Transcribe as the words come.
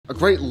A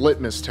great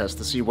litmus test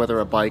to see whether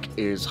a bike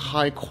is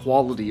high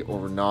quality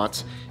or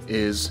not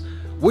is,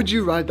 would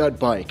you ride that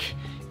bike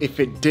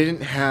if it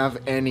didn't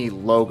have any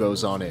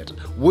logos on it?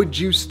 Would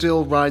you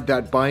still ride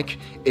that bike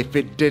if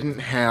it didn't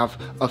have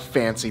a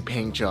fancy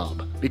paint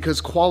job?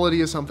 Because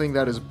quality is something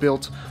that is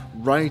built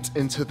right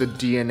into the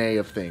DNA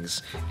of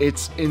things.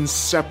 It's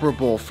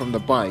inseparable from the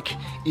bike,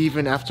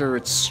 even after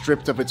it's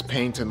stripped of its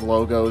paint and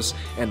logos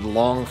and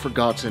long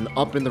forgotten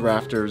up in the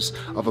rafters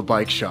of a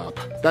bike shop.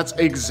 That's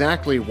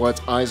exactly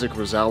what Isaac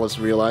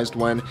Rosales realized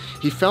when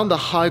he found the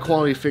high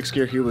quality fixed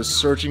gear he was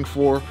searching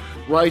for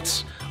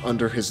right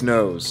under his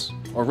nose.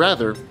 Or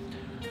rather,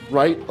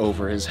 right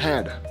over his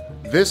head.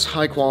 This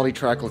high-quality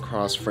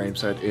Tracklocross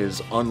frameset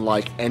is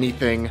unlike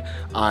anything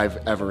I've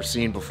ever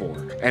seen before,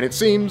 and it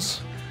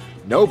seems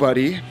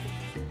nobody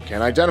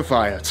can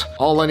identify it.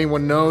 All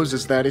anyone knows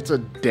is that it's a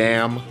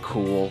damn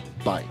cool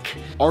bike.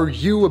 Are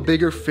you a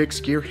bigger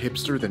fixed gear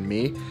hipster than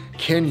me?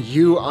 Can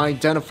you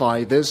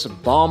identify this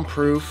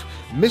bomb-proof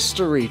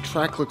mystery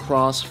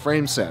Tracklocross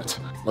frameset?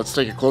 Let's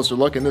take a closer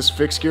look in this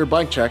fixed gear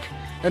bike check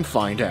and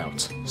find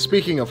out.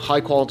 Speaking of high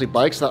quality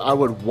bikes that I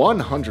would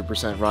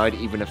 100% ride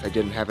even if they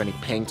didn't have any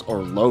paint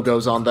or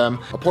logos on them,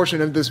 a portion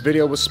of this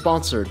video was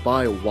sponsored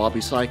by Wabi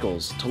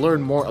Cycles. To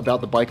learn more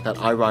about the bike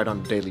that I ride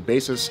on a daily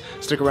basis,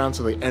 stick around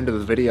to the end of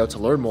the video to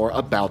learn more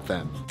about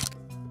them.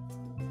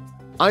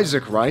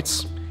 Isaac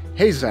writes,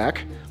 "Hey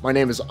Zach, my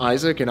name is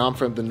Isaac and I'm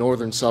from the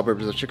northern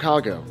suburbs of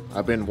Chicago.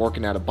 I've been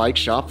working at a bike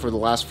shop for the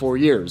last 4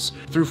 years.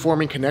 Through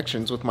forming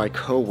connections with my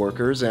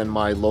co-workers and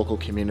my local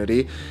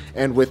community,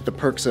 and with the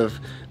perks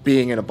of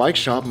being in a bike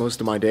shop most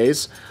of my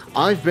days,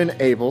 I've been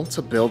able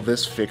to build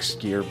this fixed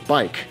gear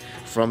bike.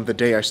 From the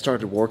day I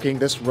started working,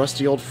 this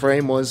rusty old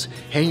frame was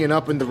hanging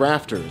up in the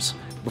rafters.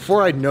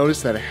 Before I'd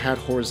noticed that it had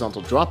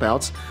horizontal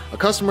dropouts, a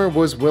customer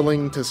was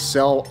willing to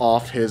sell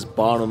off his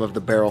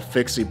bottom-of-the-barrel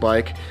fixie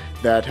bike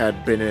that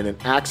had been in an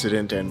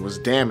accident and was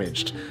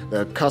damaged.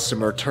 The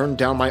customer turned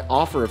down my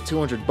offer of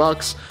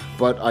 $200,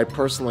 but I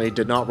personally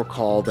did not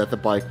recall that the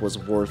bike was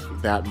worth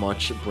that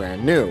much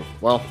brand new.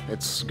 Well,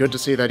 it's good to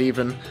see that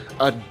even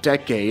a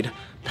decade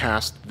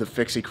past the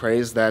fixie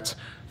craze, that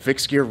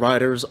fixed gear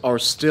riders are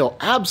still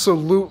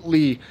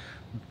absolutely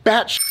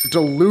batshit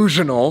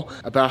delusional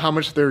about how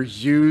much their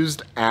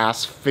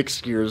used-ass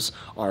fixed gears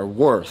are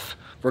worth.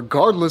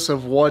 Regardless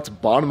of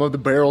what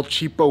bottom-of-the-barrel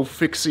cheapo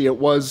fixie it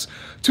was,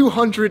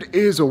 $200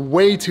 is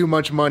way too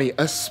much money,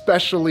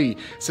 especially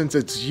since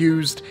it's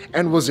used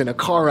and was in a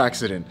car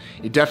accident.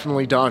 You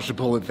definitely dodged a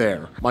bullet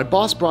there. My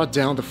boss brought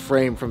down the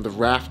frame from the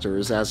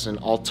rafters as an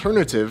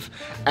alternative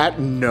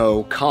at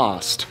no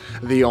cost.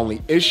 The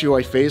only issue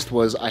I faced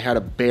was I had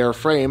a bare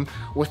frame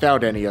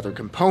without any other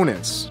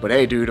components. But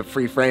hey dude, a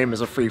free frame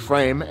is a free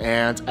frame,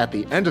 and at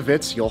the end of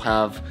it, you'll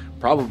have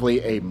probably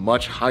a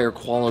much higher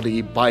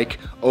quality bike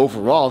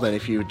overall than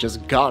if you had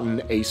just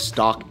gotten a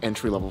stock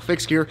entry-level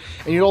fixed gear,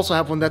 and you'd also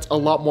have one that's a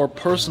lot more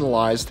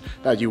personalized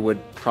that you would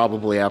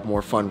probably have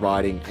more fun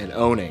riding and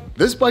owning.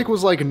 This bike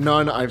was like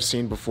none I've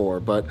seen before,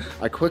 but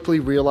I quickly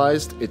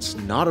realized it's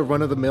not a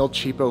run-of-the-mill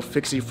cheapo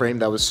fixie frame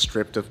that was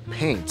stripped of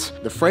paint.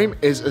 The frame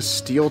is a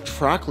steel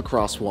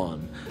Tracklocross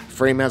one. The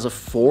frame has a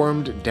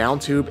formed down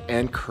tube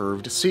and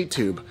curved seat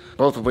tube,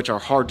 both of which are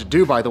hard to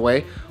do by the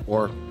way,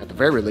 or at the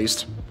very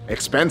least,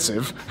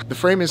 expensive. The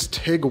frame is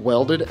TIG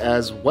welded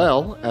as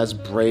well as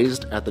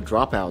brazed at the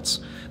dropouts.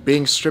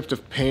 Being stripped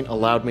of paint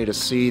allowed me to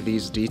see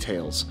these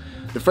details.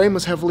 The frame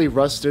was heavily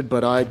rusted,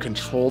 but I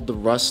controlled the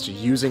rust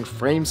using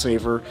Frame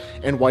Saver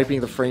and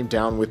wiping the frame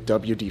down with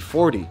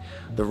WD-40.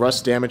 The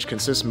rust damage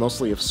consists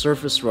mostly of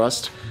surface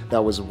rust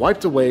that was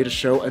wiped away to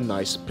show a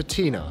nice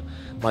patina.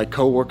 My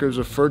co-workers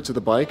referred to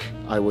the bike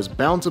I was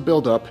bound to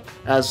build up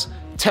as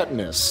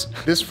tetanus.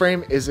 This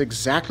frame is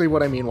exactly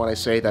what I mean when I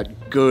say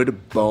that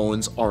good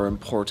bones are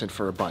important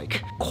for a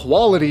bike.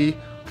 Quality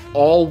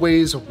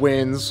always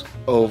wins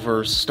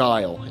over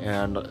style,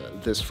 and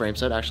this frame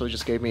set actually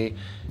just gave me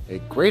a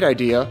great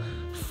idea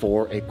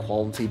for a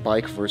quality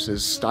bike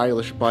versus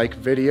stylish bike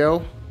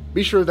video.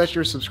 Be sure that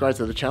you're subscribed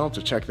to the channel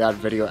to check that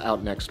video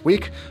out next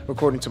week.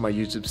 According to my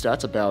YouTube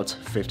stats, about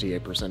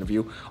 58% of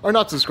you are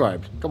not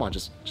subscribed. Come on,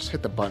 just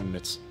hit the button,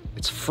 it's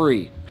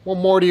free. What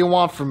more do you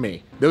want from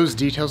me? Those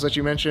details that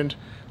you mentioned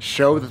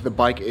show that the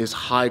bike is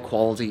high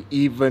quality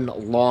even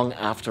long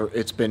after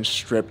it's been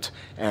stripped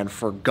and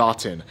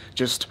forgotten,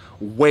 just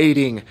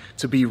waiting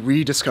to be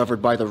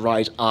rediscovered by the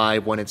right eye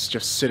when it's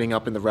just sitting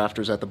up in the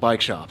rafters at the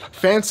bike shop.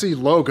 Fancy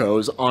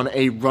logos on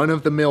a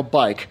run-of-the-mill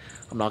bike,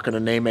 I'm not going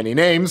to name any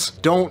names,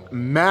 don't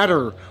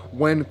matter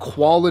when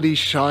quality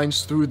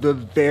shines through the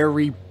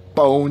very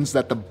bones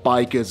that the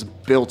bike is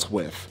built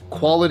with.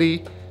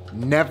 Quality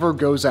never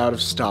goes out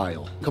of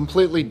style.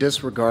 Completely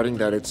disregarding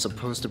that it's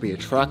supposed to be a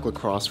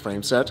Tracklocross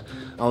frame set,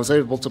 I was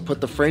able to put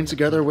the frame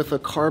together with a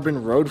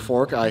carbon road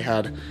fork I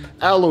had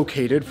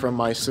allocated from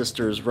my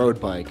sister's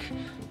road bike.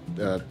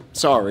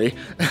 sorry.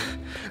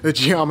 The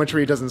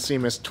geometry doesn't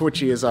seem as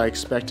twitchy as I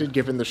expected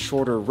given the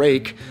shorter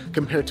rake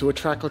compared to a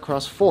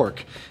Tracklocross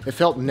fork. It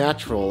felt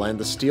natural, and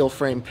the steel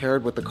frame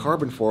paired with the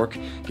carbon fork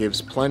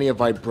gives plenty of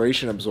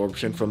vibration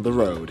absorption from the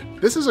road.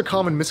 This is a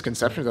common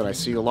misconception that I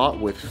see a lot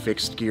with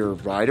fixed gear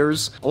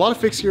riders. A lot of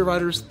fixed gear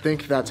riders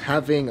think that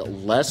having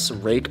less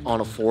rake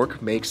on a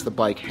fork makes the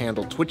bike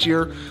handle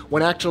twitchier,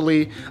 when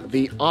actually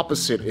the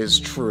opposite is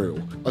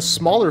true. A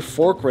smaller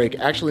fork rake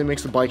actually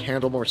makes the bike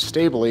handle more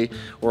stably,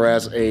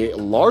 whereas a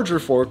larger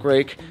fork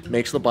rake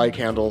makes the bike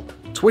handle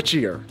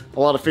twitchier. A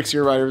lot of fixed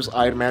gear riders,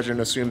 I'd imagine,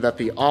 assume that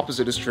the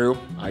opposite is true.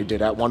 I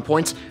did at one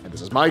point, and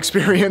this is my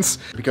experience,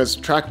 because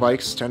track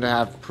bikes tend to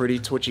have pretty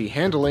twitchy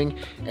handling,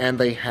 and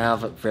they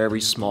have very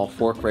small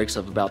fork rakes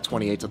of about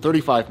 28 to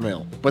 35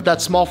 mil. But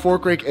that small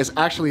fork rake is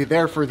actually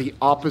there for the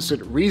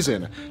opposite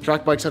reason.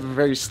 Track bikes have a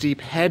very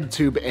steep head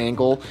tube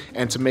angle,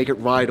 and to make it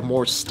ride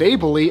more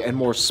stably and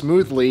more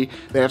smoothly,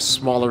 they have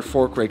smaller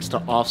fork rakes to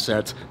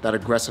offset that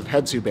aggressive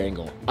head tube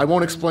angle. I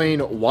won't explain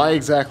why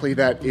exactly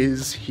that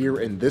is here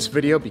in this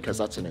video, because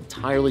that's an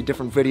entirely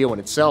different video in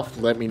itself.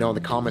 Let me know in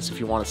the comments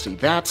if you want to see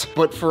that.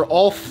 But for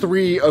all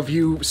three of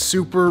you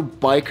super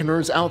bike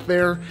nerds out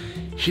there,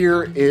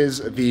 here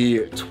is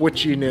the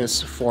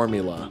twitchiness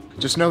formula.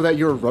 Just know that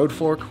your road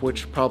fork,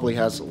 which probably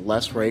has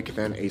less rake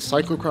than a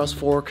cyclocross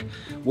fork,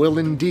 will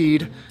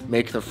indeed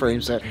make the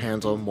frameset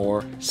handle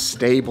more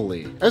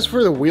stably. As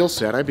for the wheel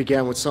set, I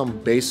began with some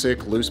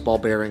basic loose ball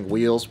bearing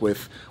wheels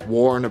with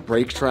worn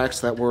brake tracks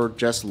that were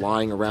just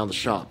lying around the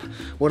shop.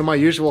 One of my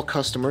usual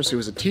customers, who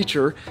was a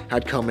teacher,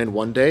 had come in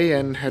one day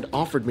and had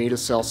offered me to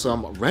sell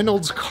some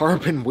Reynolds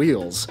carbon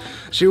wheels.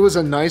 She was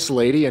a nice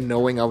lady, and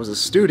knowing I was a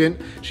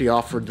student, she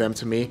offered them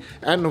to me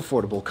at an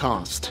affordable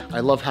cost. I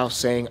love how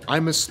saying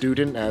 "I'm a student"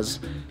 has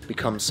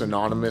become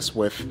synonymous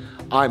with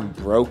 "I'm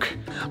broke."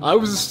 I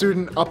was a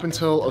student up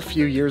until a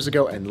few years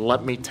ago, and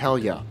let me tell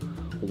ya,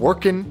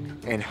 working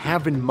and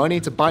having money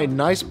to buy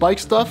nice bike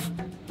stuff,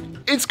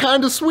 it's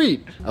kinda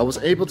sweet. I was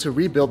able to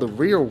rebuild the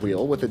rear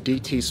wheel with a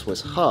DT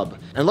Swiss hub,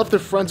 and left the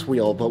front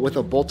wheel but with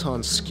a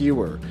bolt-on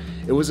skewer.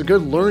 It was a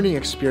good learning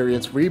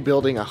experience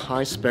rebuilding a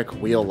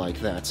high-spec wheel like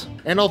that.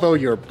 And although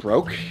you're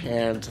broke,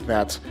 and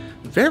that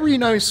very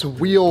nice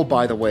wheel,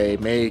 by the way,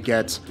 may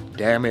get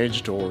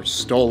damaged or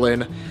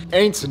stolen,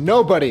 ain't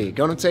nobody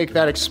gonna take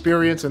that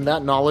experience and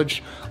that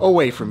knowledge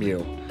away from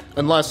you.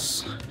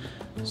 Unless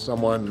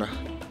someone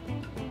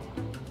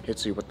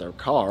hits you with their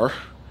car.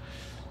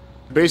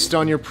 Based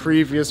on your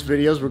previous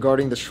videos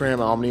regarding the SRAM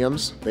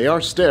Omniums, they are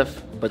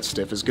stiff, but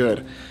stiff is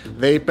good.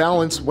 They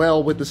balance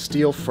well with the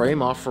steel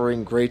frame,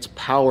 offering great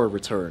power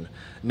return.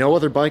 No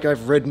other bike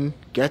I've ridden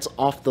gets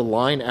off the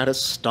line at a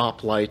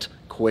stoplight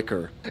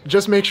quicker.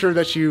 Just make sure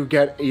that you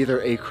get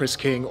either a Chris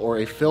King or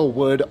a Phil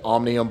Wood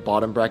Omnium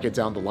bottom bracket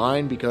down the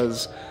line,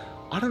 because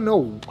I don't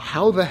know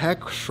how the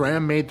heck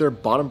SRAM made their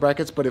bottom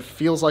brackets, but it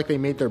feels like they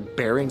made their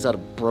bearings out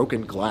of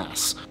broken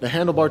glass. The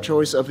handlebar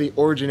choice of the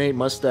Originate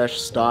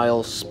Mustache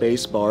style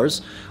space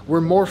bars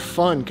were more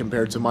fun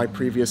compared to my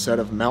previous set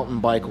of mountain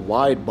bike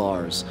wide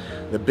bars.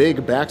 The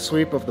big back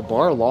sweep of the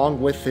bar,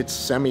 along with its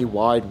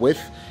semi-wide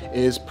width,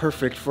 is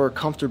perfect for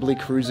comfortably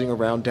cruising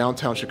around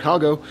downtown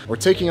Chicago or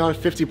taking on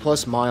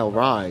 50-plus mile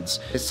rides.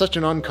 It's such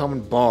an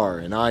uncommon bar,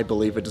 and I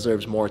believe it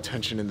deserves more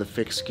attention in the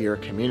fixed gear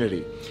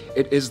community.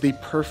 It is the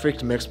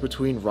perfect mix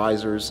between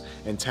risers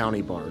and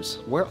townie bars.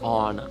 We're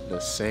on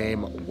the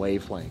same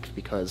wavelength,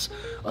 because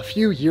a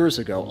few years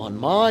ago on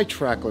my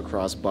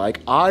Tracklocross bike,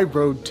 I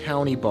rode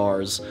townie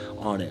bars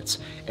on it,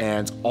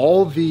 and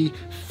all the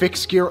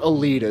fixed gear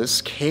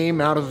elitists came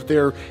out of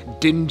their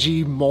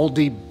dingy,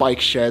 moldy bike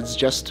sheds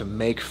just to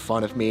make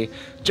fun of me,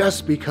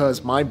 just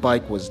because my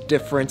bike was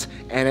different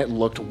and it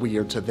looked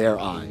weird to their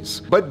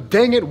eyes. But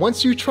dang it,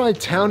 once you try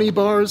townie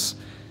bars,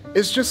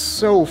 it's just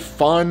so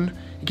fun.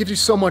 It gives you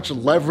so much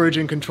leverage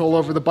and control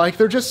over the bike.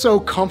 They're just so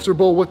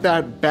comfortable with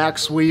that back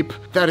sweep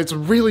that it's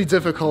really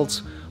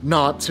difficult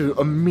not to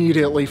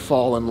immediately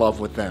fall in love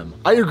with them.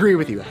 I agree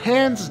with you,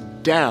 hands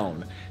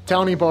down.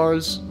 Townie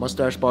bars,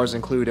 mustache bars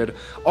included,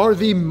 are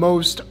the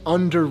most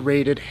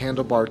underrated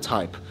handlebar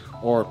type,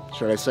 or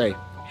should I say,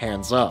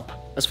 hands up.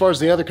 As far as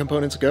the other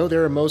components go, they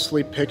are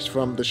mostly picked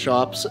from the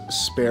shop's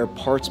spare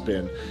parts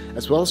bin,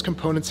 as well as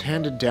components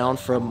handed down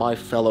from my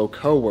fellow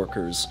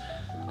co-workers.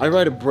 I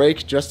ride a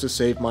brake just to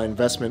save my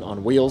investment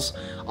on wheels.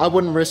 I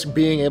wouldn't risk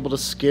being able to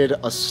skid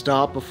a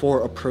stop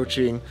before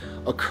approaching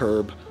a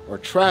curb or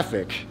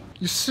traffic.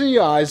 You see,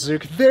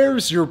 Isaac,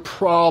 there's your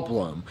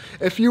problem.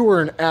 If you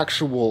were an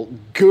actual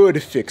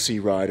good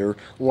fixie rider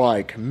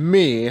like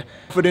me,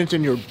 confident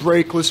in your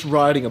brakeless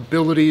riding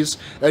abilities,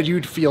 that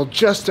you'd feel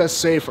just as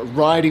safe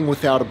riding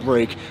without a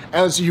brake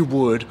as you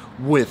would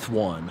with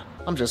one.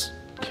 I'm just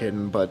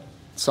kidding, but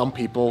some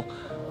people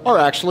are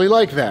actually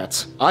like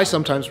that. I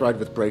sometimes ride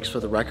with brakes, for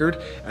the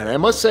record, and I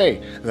must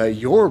say that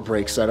your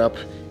brake setup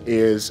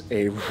is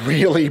a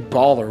really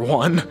baller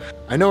one.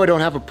 I know I don't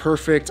have a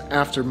perfect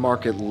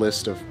aftermarket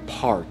list of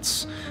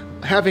parts,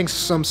 having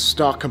some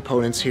stock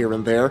components here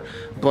and there,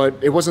 but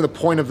it wasn't the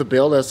point of the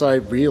build as I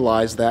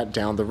realized that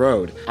down the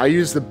road. I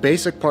use the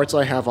basic parts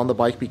I have on the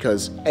bike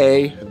because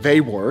A,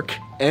 they work,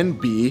 and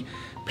B,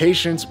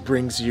 patience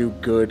brings you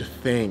good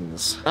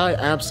things. I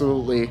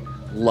absolutely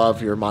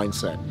love your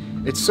mindset.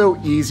 It's so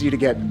easy to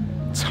get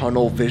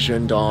tunnel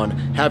visioned on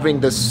having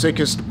the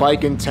sickest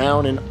bike in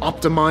town and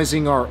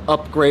optimizing our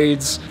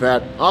upgrades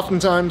that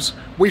oftentimes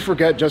we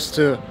forget just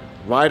to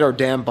ride our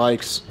damn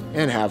bikes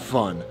and have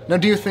fun. Now,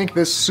 do you think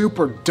this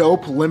super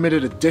dope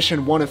limited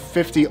edition 1 of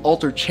 50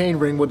 Alter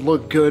chainring would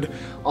look good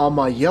on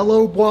my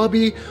yellow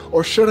Wabi,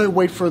 or should I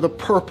wait for the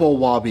purple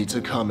Wabi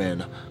to come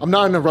in? I'm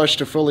not in a rush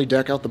to fully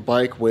deck out the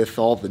bike with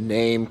all the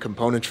name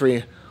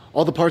componentry.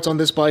 All the parts on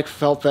this bike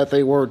felt that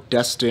they were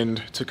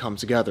destined to come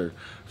together.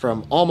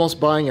 From almost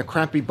buying a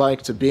crappy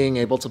bike to being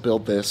able to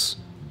build this,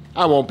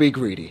 I won't be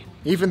greedy.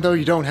 Even though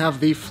you don't have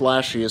the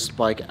flashiest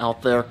bike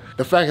out there,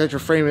 the fact that your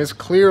frame is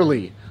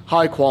clearly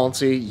high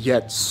quality,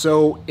 yet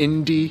so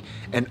indie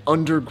and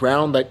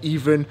underground that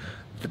even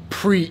the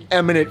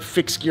preeminent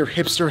fixed gear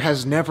hipster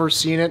has never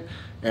seen it,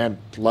 and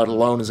let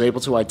alone is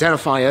able to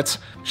identify it,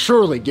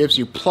 surely gives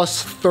you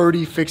plus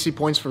 30 fixie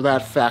points for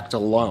that fact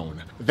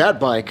alone. That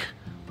bike,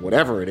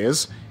 whatever it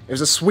is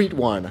a sweet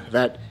one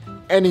that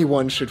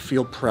anyone should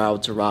feel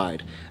proud to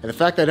ride. And the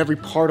fact that every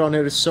part on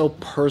it is so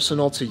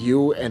personal to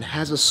you and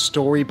has a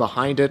story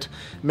behind it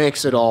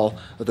makes it all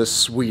the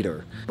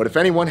sweeter. But if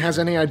anyone has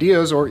any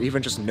ideas or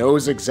even just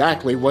knows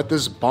exactly what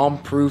this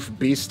bomb-proof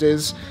beast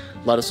is,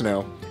 let us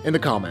know in the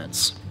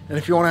comments. And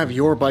if you want to have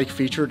your bike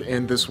featured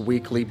in this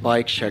weekly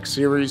bike check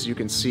series, you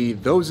can see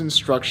those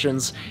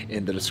instructions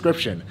in the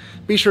description.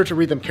 Be sure to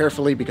read them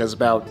carefully because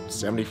about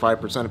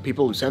 75% of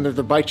people who send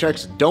their bike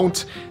checks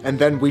don't, and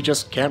then we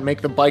just can't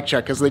make the bike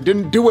check because they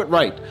didn't do it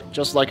right.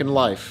 Just like in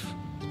life.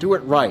 Do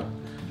it right.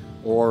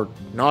 Or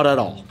not at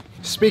all.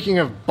 Speaking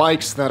of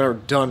bikes that are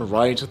done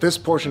right, this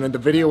portion of the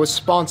video is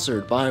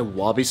sponsored by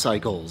Wabi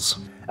Cycles.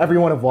 Every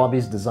one of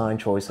Wabi's design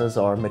choices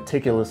are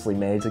meticulously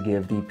made to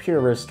give the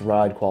purest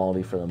ride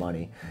quality for the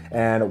money,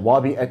 and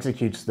Wabi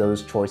executes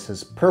those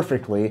choices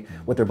perfectly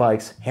with their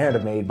bikes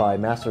handmade by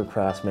master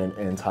craftsmen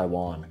in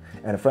Taiwan,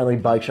 and a friendly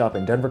bike shop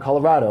in Denver,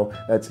 Colorado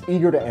that's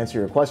eager to answer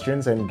your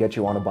questions and get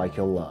you on a bike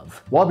you'll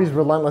love. Wabi's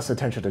relentless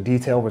attention to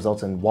detail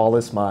results in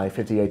Wallace, my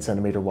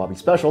 58cm Wabi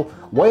Special,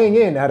 weighing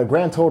in at a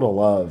grand total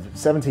of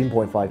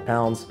 17.5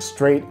 pounds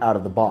straight out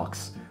of the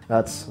box.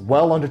 That's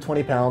well under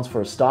 20 pounds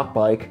for a stock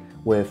bike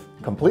with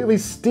completely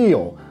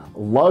steel,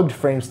 lugged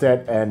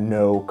frameset, and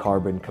no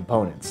carbon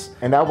components.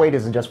 And that weight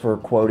isn't just for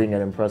quoting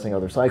and impressing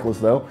other cyclists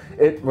though,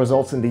 it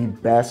results in the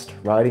best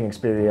riding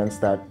experience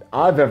that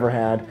I've ever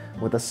had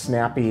with a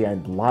snappy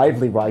and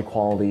lively ride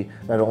quality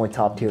that only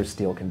top tier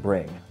steel can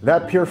bring.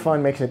 That pure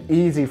fun makes it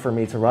easy for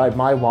me to ride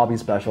my Wabi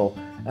Special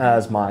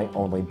as my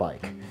only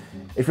bike.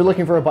 If you're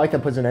looking for a bike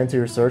that puts an end to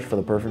your search for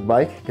the perfect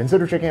bike,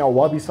 consider checking out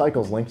Wabi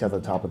Cycles linked at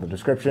the top of the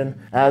description,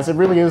 as it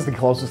really is the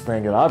closest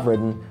thing that I've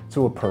ridden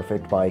to a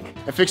perfect bike.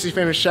 And Fixie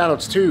famous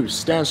shoutouts to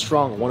Stan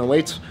Strong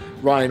 108,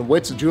 Ryan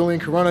Witz, Julian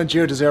Corona,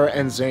 Gio DeZera,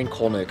 and Zane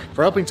Kolnick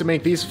for helping to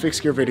make these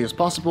fixed gear videos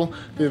possible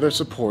through their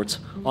support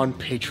on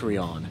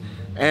Patreon.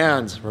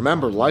 And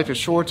remember, life is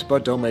short,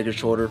 but don't make it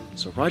shorter,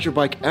 so ride your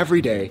bike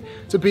every day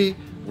to be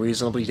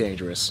reasonably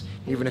dangerous,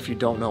 even if you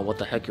don't know what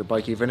the heck your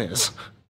bike even is.